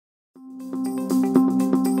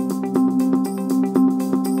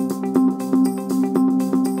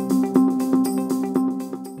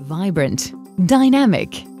vibrant,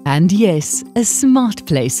 dynamic, and yes, a smart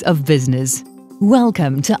place of business.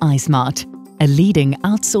 Welcome to iSmart, a leading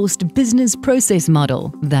outsourced business process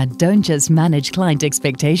model that don't just manage client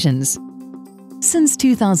expectations. Since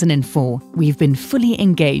 2004, we've been fully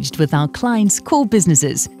engaged with our clients' core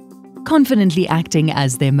businesses, confidently acting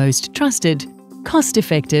as their most trusted,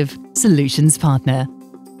 cost-effective solutions partner.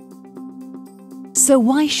 So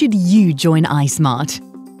why should you join iSmart?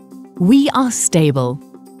 We are stable.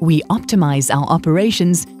 We optimize our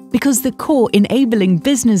operations because the core enabling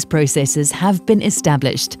business processes have been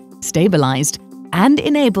established, stabilized, and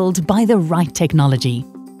enabled by the right technology.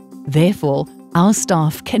 Therefore, our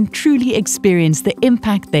staff can truly experience the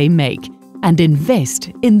impact they make and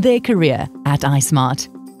invest in their career at iSmart.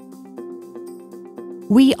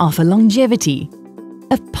 We offer longevity.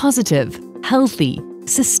 A positive, healthy,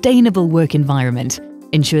 sustainable work environment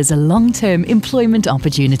ensures a long-term employment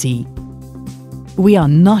opportunity. We are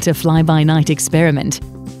not a fly-by-night experiment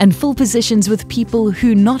and fill positions with people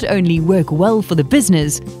who not only work well for the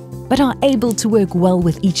business, but are able to work well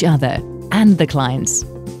with each other and the clients.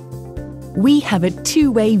 We have a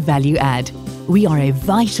two-way value add. We are a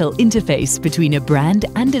vital interface between a brand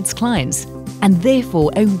and its clients, and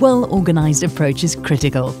therefore a well-organized approach is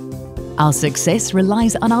critical. Our success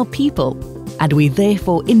relies on our people, and we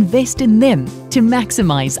therefore invest in them to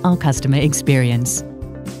maximize our customer experience.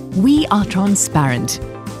 We are transparent.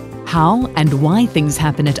 How and why things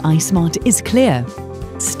happen at iSmart is clear.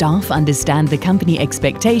 Staff understand the company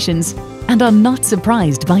expectations and are not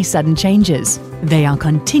surprised by sudden changes. They are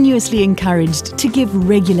continuously encouraged to give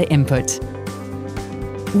regular input.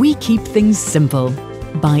 We keep things simple.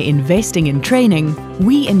 By investing in training,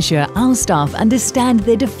 we ensure our staff understand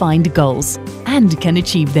their defined goals and can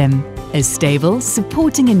achieve them. A stable,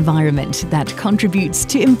 supporting environment that contributes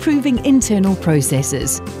to improving internal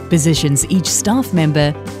processes positions each staff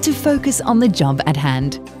member to focus on the job at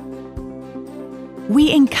hand.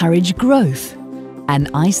 We encourage growth. An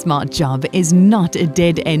iSmart job is not a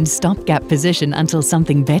dead-end stopgap position until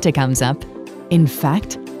something better comes up. In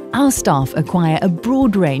fact, our staff acquire a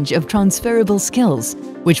broad range of transferable skills,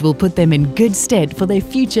 which will put them in good stead for their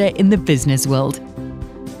future in the business world.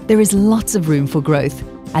 There is lots of room for growth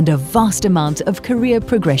and a vast amount of career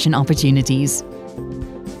progression opportunities.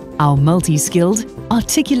 Our multi-skilled,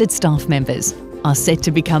 articulate staff members are set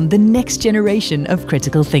to become the next generation of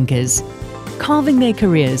critical thinkers, carving their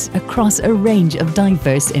careers across a range of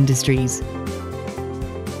diverse industries.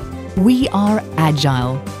 We are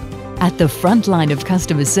agile. At the front line of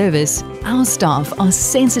customer service, our staff are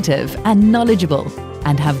sensitive and knowledgeable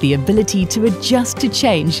and have the ability to adjust to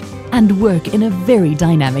change and work in a very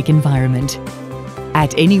dynamic environment.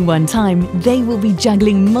 At any one time, they will be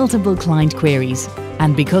juggling multiple client queries,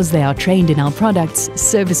 and because they are trained in our products,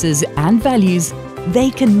 services, and values, they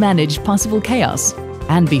can manage possible chaos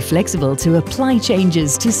and be flexible to apply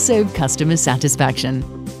changes to serve customer satisfaction.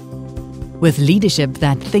 With leadership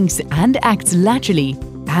that thinks and acts laterally,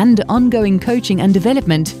 and ongoing coaching and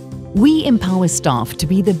development, we empower staff to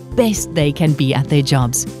be the best they can be at their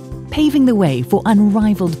jobs, paving the way for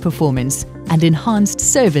unrivaled performance and enhanced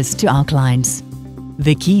service to our clients.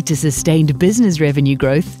 The key to sustained business revenue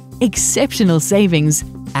growth, exceptional savings,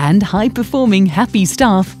 and high-performing, happy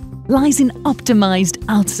staff lies in optimized,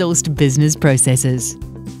 outsourced business processes.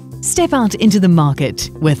 Step out into the market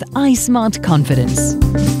with iSmart confidence.